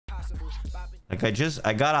Like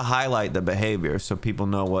I gotta highlight the behavior so people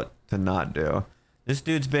know what to not do. This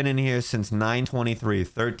dude's been in here since 9:23,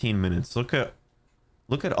 13 minutes. Look at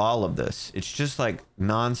all of this. It's just like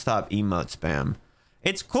non-stop emote spam.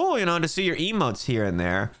 It's cool, you know, to see your emotes here and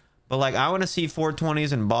there, but like I want to see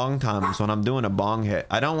 420s and bong times when I'm doing a bong hit.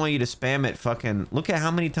 I don't want you to spam it fucking. Look at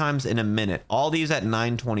how many times in a minute. All these at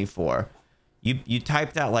 9:24. You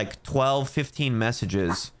typed out like 12, 15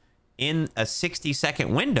 messages in a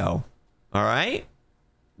 60-second window. All right?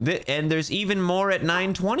 And there's even more at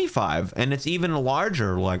 9:25, and it's even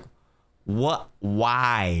larger. Like, what?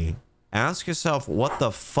 Why? Ask yourself, what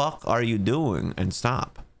the fuck are you doing, and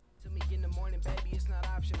stop.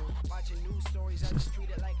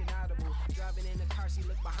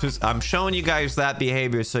 Just, I'm showing you guys that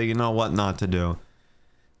behavior so you know what not to do.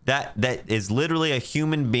 That is literally a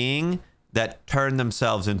human being that turned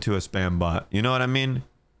themselves into a spam bot. You know what I mean?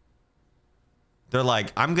 They're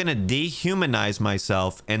like, I'm gonna dehumanize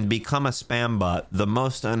myself and become a spam bot, the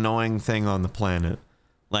most annoying thing on the planet.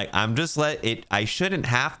 Like, I'm just I shouldn't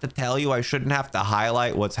have to tell you, I shouldn't have to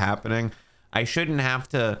highlight what's happening. I shouldn't have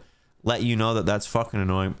to let you know that that's fucking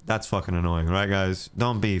annoying. That's fucking annoying, right, guys?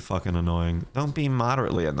 Don't be fucking annoying. Don't be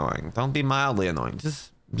moderately annoying. Don't be mildly annoying.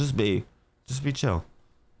 Just be chill.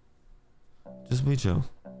 Just be chill.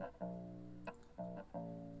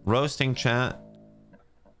 Roasting chat.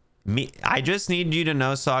 I just need you to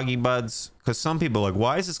know, Soggy Buds, because some people are like,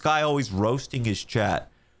 why is this guy always roasting his chat?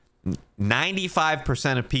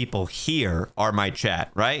 95% of people here are my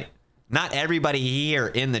chat, right? Not everybody here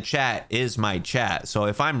in the chat is my chat. So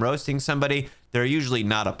if I'm roasting somebody, they're usually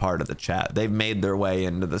not a part of the chat. They've made their way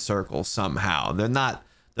into the circle somehow. They're not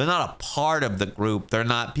a part of the group. They're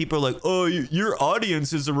not. People are like, oh, your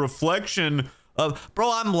audience is a reflection of, bro,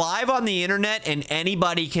 I'm live on the internet and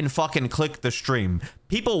anybody can fucking click the stream.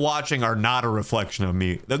 People watching are not a reflection of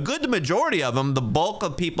me. The good majority of them, the bulk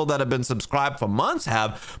of people that have been subscribed for months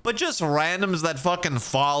have, but just randoms that fucking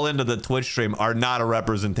fall into the Twitch stream are not a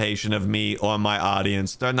representation of me or my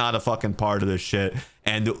audience. They're not a fucking part of this shit.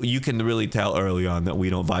 And you can really tell early on that we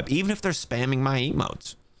don't vibe, even if they're spamming my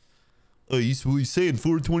emotes. Oh, he's saying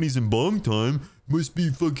 420s and bong time must be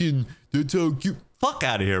fucking, that's how cute. Fuck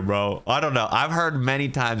out of here, bro. I don't know. I've heard many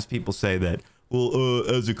times people say that, well,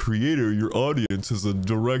 as a creator, your audience is a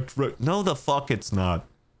direct no, the fuck it's not.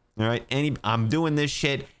 All right? I'm doing this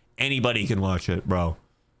shit. Anybody can watch it, bro.